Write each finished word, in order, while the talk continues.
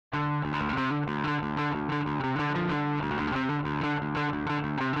When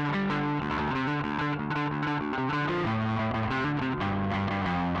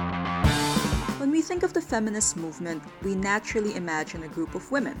we think of the feminist movement, we naturally imagine a group of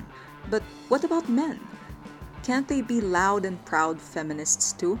women. But what about men? Can't they be loud and proud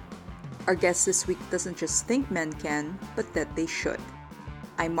feminists too? Our guest this week doesn't just think men can, but that they should.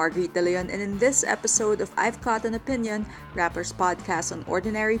 I'm Marguerite De Leon, and in this episode of I've Got an Opinion, Rapper's podcast on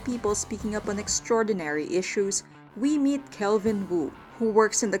ordinary people speaking up on extraordinary issues, we meet Kelvin Wu, who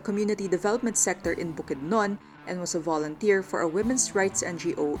works in the community development sector in Bukidnon and was a volunteer for a women's rights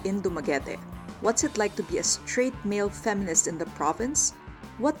NGO in Dumaguete. What's it like to be a straight male feminist in the province?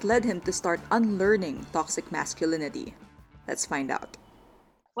 What led him to start unlearning toxic masculinity? Let's find out.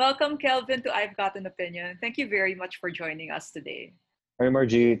 Welcome, Kelvin, to I've Got an Opinion. Thank you very much for joining us today. Hi,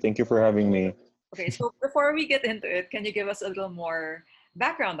 Margie. Thank you for having me. Okay, so before we get into it, can you give us a little more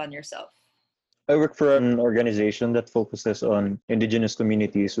background on yourself? I work for an organization that focuses on indigenous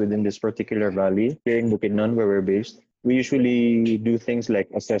communities within this particular valley here in Bukidnon, where we're based. We usually do things like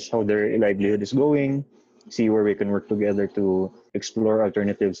assess how their livelihood is going, see where we can work together to explore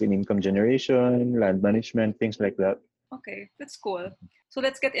alternatives in income generation, land management, things like that. Okay, that's cool. So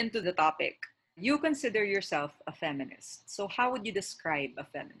let's get into the topic. You consider yourself a feminist. So how would you describe a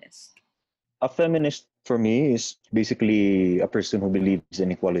feminist? A feminist for me is basically a person who believes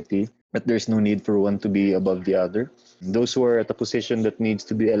in equality, but there's no need for one to be above the other. Those who are at a position that needs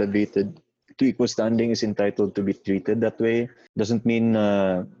to be elevated to equal standing is entitled to be treated that way. Doesn't mean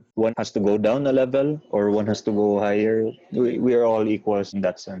one has to go down a level or one has to go higher. We are all equals in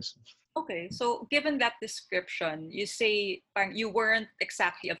that sense. Okay, so given that description, you say you weren't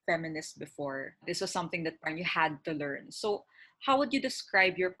exactly a feminist before. This was something that you had to learn. So how would you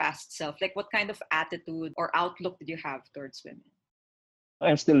describe your past self? Like what kind of attitude or outlook did you have towards women?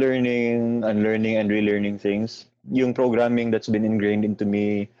 I'm still learning, unlearning, and relearning things. Yung programming that's been ingrained into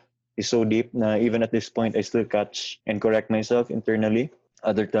me is so deep na even at this point, I still catch and correct myself internally.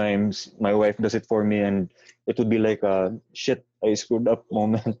 Other times, my wife does it for me and it would be like a shit, I screwed up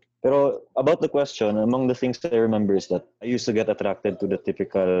moment. Pero about the question, among the things I remember is that I used to get attracted to the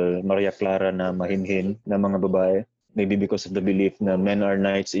typical Maria Clara na mahinhin na mga babae. Maybe because of the belief na men are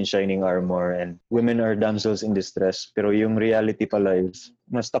knights in shining armor and women are damsels in distress. Pero yung reality pala is,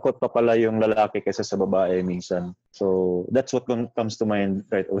 mas takot pa pala yung lalaki kaysa sa babae minsan. So that's what comes to mind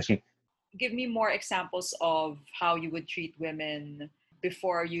right away. Give me more examples of how you would treat women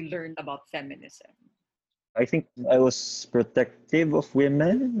before you learned about feminism. I think I was protective of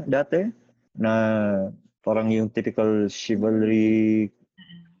women dati na parang yung typical chivalry-ish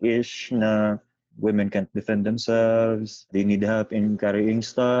na women can't defend themselves, they need help in carrying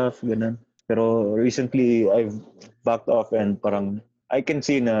stuff, ganun. Pero recently, I've backed off and parang I can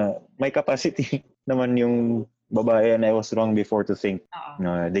see na may capacity naman yung babae and I was wrong before to think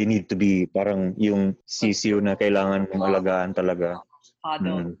na they need to be parang yung sisiyo na kailangan mong alagaan talaga.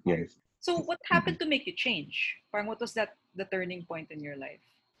 Yes. So what happened to make you change? Parang what was that the turning point in your life?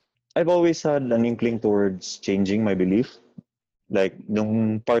 I've always had an inkling towards changing my belief. Like,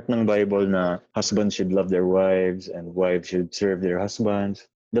 nung part ng Bible na husbands should love their wives and wives should serve their husbands,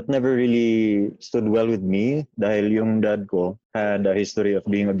 that never really stood well with me dahil yung dad ko had a history of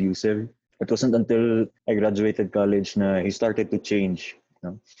being abusive. It wasn't until I graduated college na he started to change.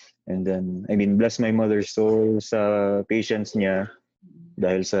 You know? And then, bless my mother's soul sa patience niya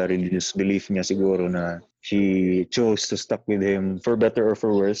dahil sa religious belief niya siguro na she chose to stuck with him for better or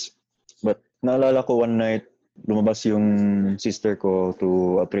for worse. But naalala ko one night, lumabas yung sister ko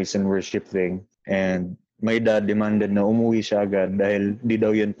to a praise and worship thing. And my dad demanded na umuwi siya agad dahil di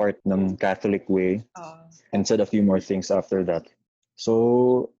daw yun part ng Catholic way. And said a few more things after that.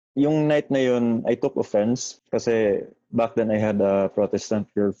 So, yung night na yun, I took offense kasi back then I had a Protestant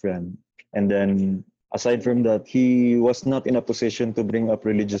girlfriend. And then, aside from that, he was not in a position to bring up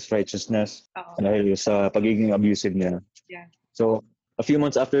religious righteousness dahil sa pagiging abusive niya. Yeah. So, a few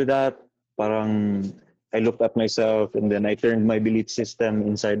months after that, parang I looked at myself and then I turned my belief system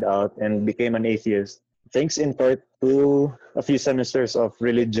inside out and became an atheist. Thanks in part to a few semesters of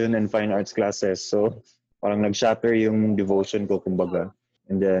religion and fine arts classes. So, parang nag-shatter yung devotion ko, kumbaga.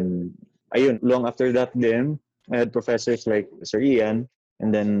 And then, ayun, long after that din, I had professors like Sir Ian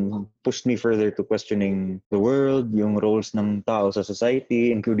and then pushed me further to questioning the world, yung roles ng tao sa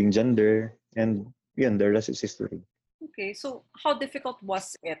society, including gender, and yun, the rest is history. Okay, so how difficult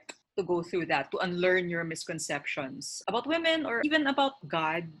was it to go through that, to unlearn your misconceptions about women or even about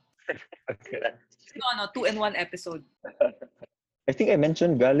God? Okay. No, 2-in-1 episode. I think I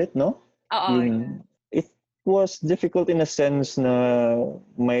mentioned galit, no? Oo. It was difficult in a sense na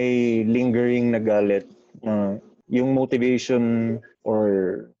may lingering na galit na yung motivation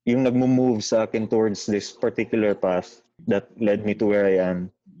or yung nagmo-move sa akin towards this particular path that led me to where I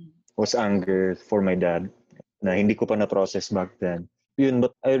am was anger for my dad na hindi ko pa na-process back then. Yun,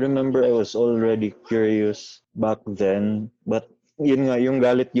 but I remember I was already curious back then. But yun nga, yung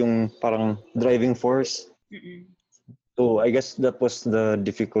galit yung parang driving force. Mm-mm. So I guess that was the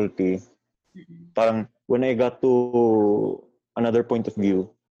difficulty. Mm-mm. Parang when I got to another point of view,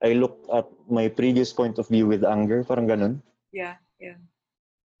 I looked at my previous point of view with anger, parang ganun. Yeah, yeah.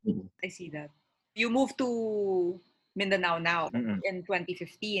 I see that. You moved to Mindanao now Mm-mm. in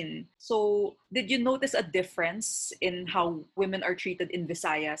 2015. So, did you notice a difference in how women are treated in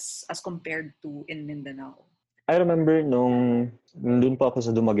Visayas as compared to in Mindanao? I remember nung dun pa ako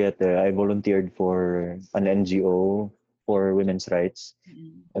sa Dumaguete, I volunteered for an NGO for women's rights.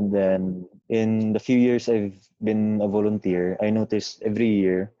 Mm-mm. And then in the few years I've been a volunteer, I noticed every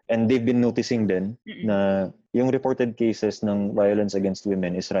year, and they've been noticing din Mm-mm. na yung reported cases ng violence against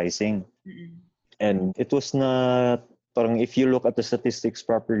women is rising. Mm-mm. And it was not, parang if you look at the statistics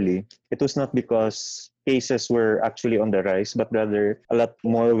properly, it was not because cases were actually on the rise, but rather a lot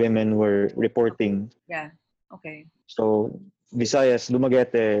more women were reporting. Yeah. Okay. So, Visayas,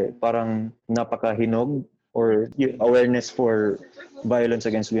 Dumaguete, parang napakahinog or yung awareness for violence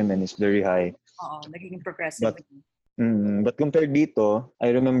against women is very high. Oo, nagiging progressive. But but compared dito, I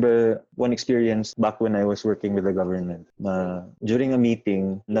remember one experience back when I was working with the government. Na during a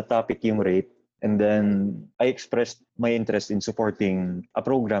meeting, na topic yung rape. And then I expressed my interest in supporting a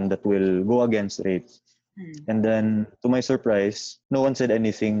program that will go against rape. And then, to my surprise, no one said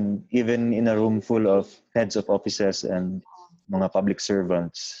anything, even in a room full of heads of offices and mga public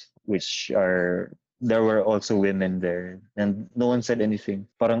servants, there were also women there. And no one said anything.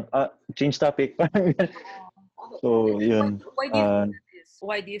 Parang, change topic. So, yun. Why do you think that is?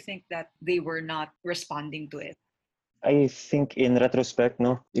 Why do you think that they were not responding to it? I think in retrospect,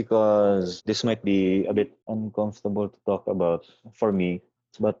 no, because this might be a bit uncomfortable to talk about for me,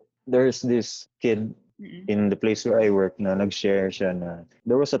 but there's this kid Mm-mm. in the place where I work na nag-share siya na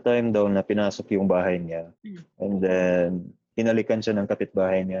there was a time daw na pinasok yung bahay niya, and then hinalikan siya ng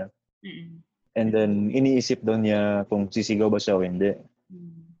kapitbahay niya, Mm-mm. and then iniisip daw niya kung sisigaw ba siya o hindi.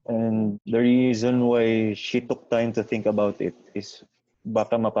 And the reason why she took time to think about it is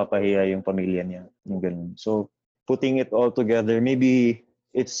baka mapapahiya yung pamilya niya. Yung ganun. So, putting it all together, maybe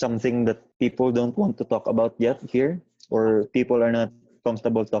it's something that people don't want to talk about yet here, or people are not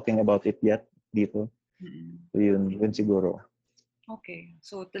comfortable talking about it yet dito. Mm-mm. So, yun siguro. Okay.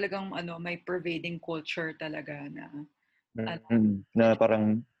 So talagang may pervading culture talaga na Na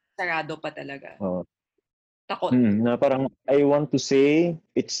parang, sarado pa talaga. oh, Takot. na parang I want to say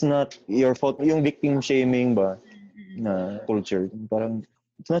it's not your fault. Yung victim shaming ba na culture, parang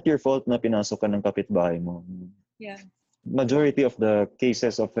it's not your fault na pinasok ka ng kapitbahay mo. Yeah. Majority of the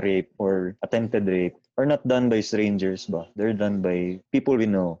cases of rape or attempted rape are not done by strangers ba? They're done by people we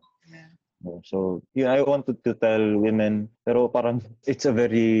know. Yeah. So, I wanted to tell women, pero parang it's a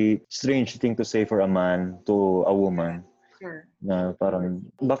very strange thing to say for a man to a woman. Sure. Na parang,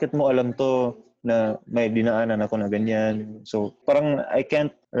 bakit mo alam to na may dinaanan ako na ganyan? So, parang I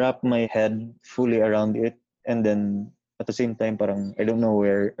can't wrap my head fully around it. And then, at the same time, parang I don't know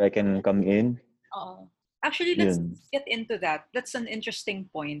where I can come in. Actually, let's Yun. get into that. That's an interesting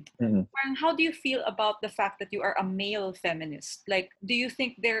point. Mm-hmm. How do you feel about the fact that you are a male feminist? Like, do you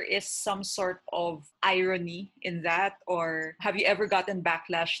think there is some sort of irony in that? Or have you ever gotten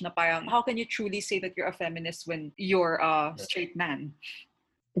backlash na parang, how can you truly say that you're a feminist when you're a straight man?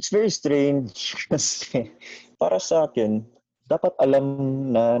 It's very strange kasi para sa akin, dapat alam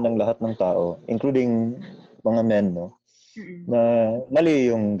na ng lahat ng tao, including mga men, no, Mm-mm. na mali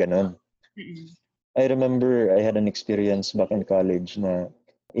yung ganun. Mm-mm. I remember I had an experience back in college na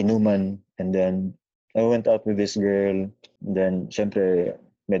inuman, and then I went out with this girl, and then syempre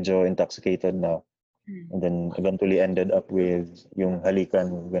medyo intoxicated na, and then eventually ended up with yung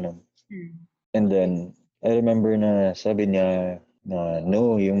halikan, ganun. And then I remember na sabi niya na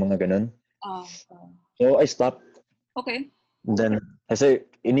no, yung mga ganun. So I stopped. Okay. Then, kasi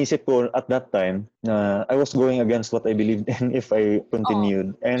inisip ko at that time na I was going against what I believed in if I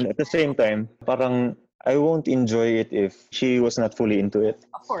continued. And at the same time, parang I won't enjoy it if she was not fully into it.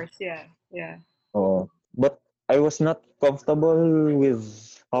 Of course, yeah. Yeah. But I was not comfortable with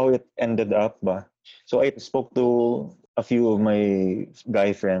how it ended up ba. So I spoke to a few of my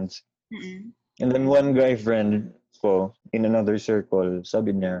guy friends. Mm-mm. And then one guy friend ko in another circle,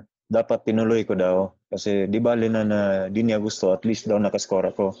 sabi niya, dapat tinuloy ko daw. Kasi di bale na di niya gusto, at least daw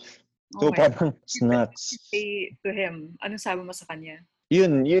nakascore ako. Oh So my God. parang it's What you nuts. say to him? Anong sabi mo sa kanya?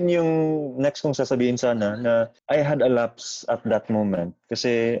 Yun yung next kong sasabihin sana na I had a lapse at that moment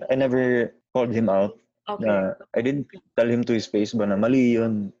kasi I never called him out Okay. na I didn't tell him to his face ba na mali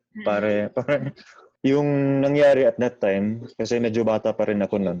yun Mm-mm. pare. Parang yung nangyari at that time kasi medyo bata pa rin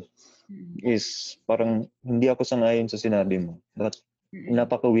ako nun Mm-mm. is parang hindi ako sangayon sa sinabi mo. But Mm-mm.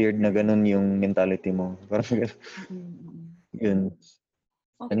 napaka-weird na ganun yung mentality mo. Parang Mm-mm. yun.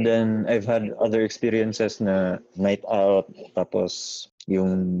 And Okay. then I've had other experiences na night out, tapos yung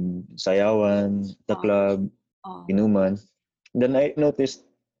sayawan, the Oh, club, oh, inuman. Then I noticed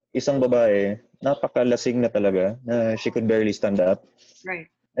isang babae, napakalasing na talaga, na she could barely stand up. right.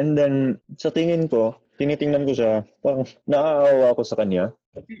 And then sa tingin ko, tinitingnan ko siya, parang naaawa ako sa kanya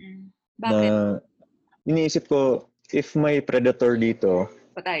Mm-mm. na Bakit? iniisip ko, if may predator dito,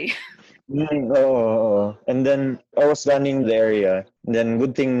 Patay. oo. And then, I was running the area. And then,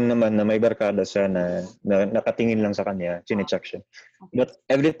 good thing naman na may barkada siya na nakatingin lang sa kanya, Oh, chinecheck siya. okay. But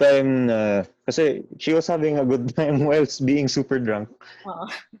every time kasi she was having a good time whilst being super drunk. Oo.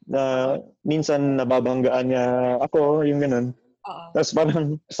 Na minsan nababanggaan niya ako, yung ganun. Oo. Tapos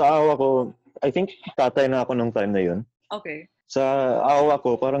parang sa awa ko, I think tatay na ako nung time na yun. Okay. Sa awa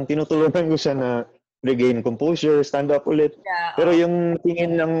ko, parang tinutulungan ko siya na regain composure, stand up ulit. Yeah. Pero yung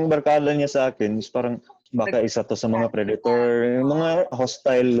tingin ng barkada niya sa akin is parang Nag- baka isa to sa mga predator, yung mga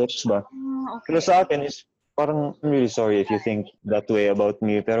hostile looks ba. Pero Okay. sa akin is parang I'm really sorry if you think that way about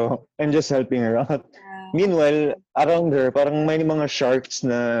me, pero I'm just helping her out. Okay. Meanwhile, around her, parang may mga sharks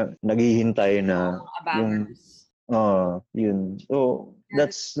na naghihintay na yung, Abangers. yun. So, Yeah,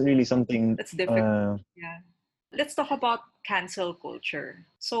 that's really something, that's difficult. Yeah. Let's talk about cancel culture.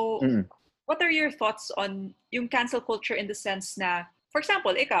 So, mm, what are your thoughts on yung cancel culture in the sense na, for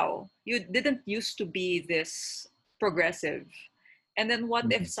example, ikaw, you didn't used to be this progressive. And then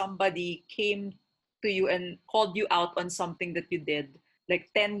what if mm, somebody came to you and called you out on something that you did like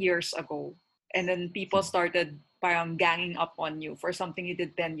 10 years ago? And then people started parang ganging up on you for something you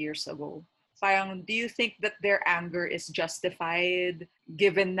did 10 years ago. Parang, do you think that their anger is justified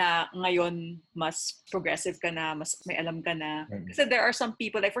given na ngayon mas progressive ka na, mas may alam ka na? mm, Kasi there are some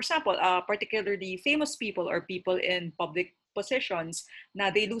people, like for example, particularly famous people or people in public positions, na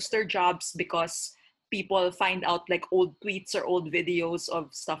they lose their jobs because people find out like old tweets or old videos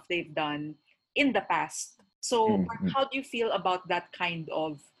of stuff they've done in the past. So, mm, mm. how do you feel about that kind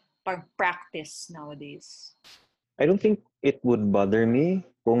of practice nowadays? I don't think it would bother me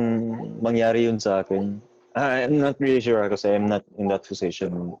kung mangyari yun sa akin. I'm not really sure kasi I'm not in that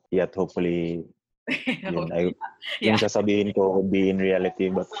position yet. Hopefully, yun, yung Yeah. sasabihin ko would be in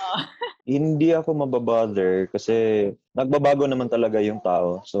reality. But Uh, hindi ako mababother kasi nagbabago naman talaga yung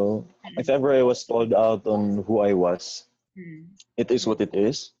tao. So, if ever I was called out on who I was, it is what it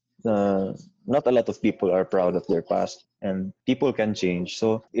is. Not a lot of people are proud of their past and people can change.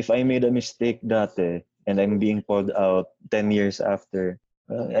 So if I made a mistake dati and I'm being called out 10 years after,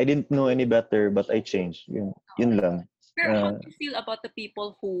 I didn't know any better but I changed. Yun lang. Pero how Uh, do you feel about the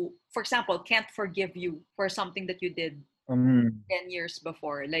people who, for example, can't forgive you for something that you did um, 10 years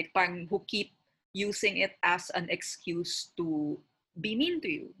before? Like, parang who keep using it as an excuse to be mean to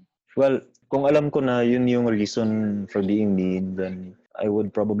you? well, kung alam ko na yun yung reason for being mean, then I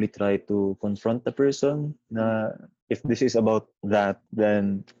would probably try to confront the person na if this is about that,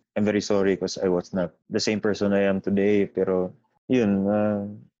 then I'm very sorry because I was not the same person I am today. Pero yun,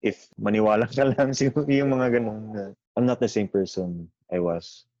 if maniwala ka lang yung mga ganun, I'm not the same person I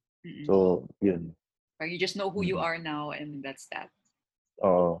was. Mm-mm. So, yun. Or you just know who you Mm. are now, and that's that.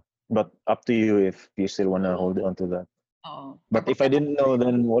 But up to you if you still wanna hold on to that. Or But if I didn't know,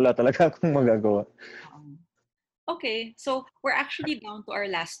 then wala talaga akong magagawa. Okay, so we're actually down to our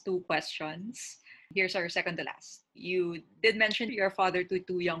last two questions. Here's our second to last. You did mention your father to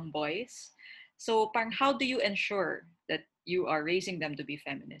two young boys. So, parang how do you ensure that you are raising them to be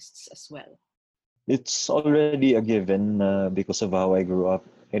feminists as well? It's already a given because of how I grew up.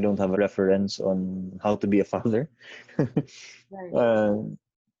 I don't have a reference on how to be a father. Right. uh,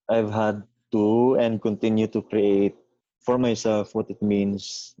 I've had to and continue to create for myself what it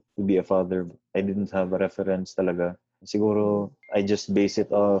means to be a father. I didn't have a reference talaga. Siguro, I just base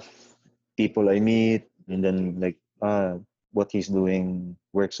it off people I meet and then like, what he's doing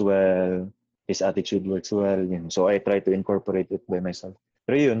works well, his attitude works well. Yun. So I try to incorporate it by myself.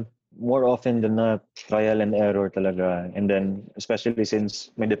 Pero yun, more often than not, trial and error talaga. And then, especially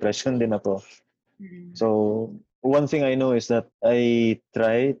since may depression din ako. So, one thing I know is that I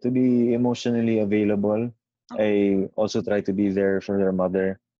try to be emotionally available. Okay. I also try to be there for their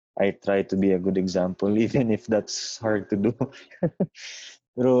mother. I try to be a good example, even if that's hard to do.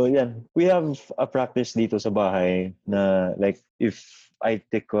 Pero yan, we have a practice dito sa bahay na like if I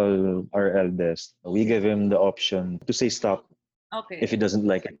tickle our eldest, we give him the option to say stop if he Okay. doesn't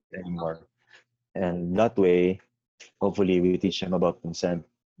like it anymore. And that way, hopefully we teach him about consent.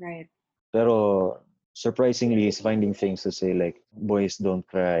 Right. Pero surprisingly, he's finding things to say like, boys don't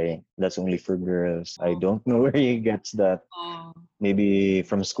cry. That's only for girls. I Oh. don't know where he gets that. Oh. Maybe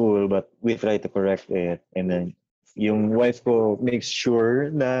from school, but we try to correct it. And then yung wife ko makes sure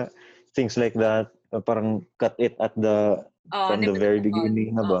na things like that, parang cut it at Oh, from nip the it in very the bud. beginning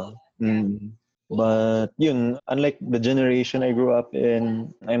na Oh, ba? yeah. But yun, unlike the generation I grew up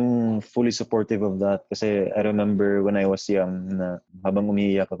in, I'm fully supportive of that kasi I remember when I was young na habang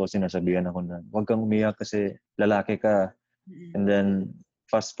umiiyak ako, sinasabihan ako na huwag kang umiyak kasi lalaki ka. Mm-mm. And then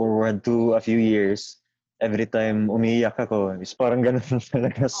fast forward to a few years, every time umiiyak ako, is parang ganun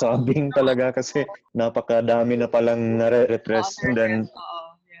talaga, Oo. sobbing talaga kasi napakadami na palang Oo, nare-repress. na-repress. Oo,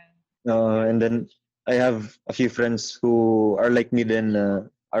 yeah. And then I have a few friends who are like me then,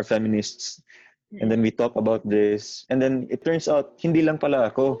 are feminists. And Mm-mm. then we talk about this. And then it turns out, hindi lang pala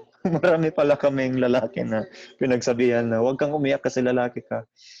ako. Marami pala kaming lalaki na pinagsabihan na huwag kang umiyak kasi lalaki ka.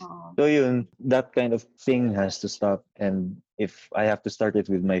 Oo. So yun, that kind of thing has to stop. And if I have to start it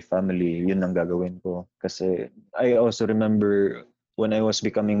with my family, yun ang gagawin ko. Kasi I also remember when I was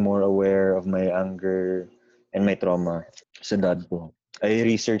becoming more aware of my anger and my trauma sa dad ko. I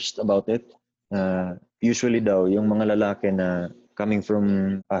researched about it. Usually daw, yung mga lalaki na coming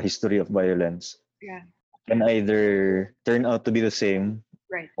from a history of violence Yeah. can either turn out to be the same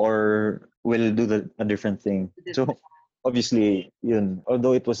Right. or will do a different thing. You did. So obviously, yun,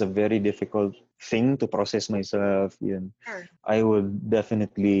 although it was a very difficult thing to process myself, yun, Sure. I would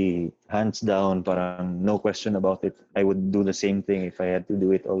definitely, hands down, parang no question about it, I would do the same thing if I had to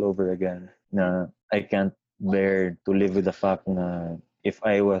do it all over again. Na I can't bear to live with the fact na if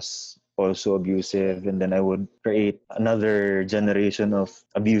I was also abusive and then I would create another generation of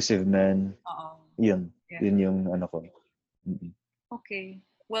abusive men, Oo. yun, Yeah. yun yung ano ko. Mm-mm. Okay.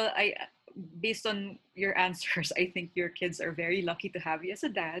 Well, based on your answers, I think your kids are very lucky to have you as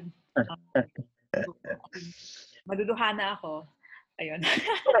a dad. Um, so, maduduhana ako. Ayun.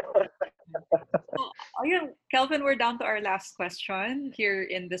 So, ayun, Kelvin, we're down to our last question. Here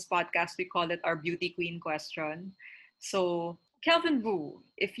in this podcast, we call it our beauty queen question. So, Kelvin Boo,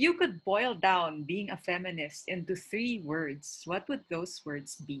 if you could boil down being a feminist into 3 words, what would those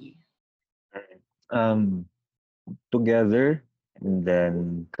words be? Um, Together, and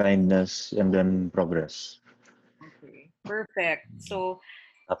then kindness, and then progress. Okay, perfect. So,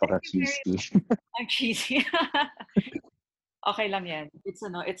 thank you very Napaka-cheesy. much, cheesy. Okay lang yan. It's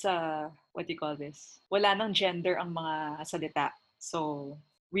a, what do you call this? Wala nang gender ang mga salita. So,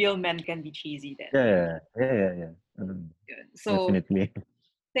 real men can be cheesy then. Yeah. Yun. So, Definitely.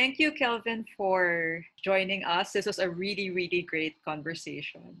 thank you, Kelvin, for joining us. This was a really, really great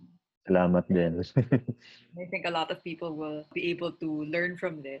conversation. Salamat din. I think a lot of people will be able to learn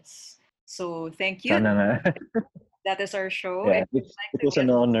from this. So, thank you. Sana nga. That is our show. Yeah, If you'd like it to was guest, an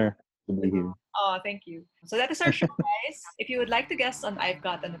honor to be here. oh, thank you. So that is our show, guys. If you would like to guest on I've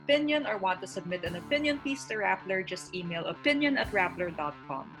Got an Opinion or want to submit an opinion piece to Rappler, just email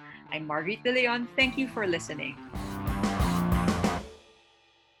opinion@rappler.com. I'm Marguerite De Leon. Thank you for listening.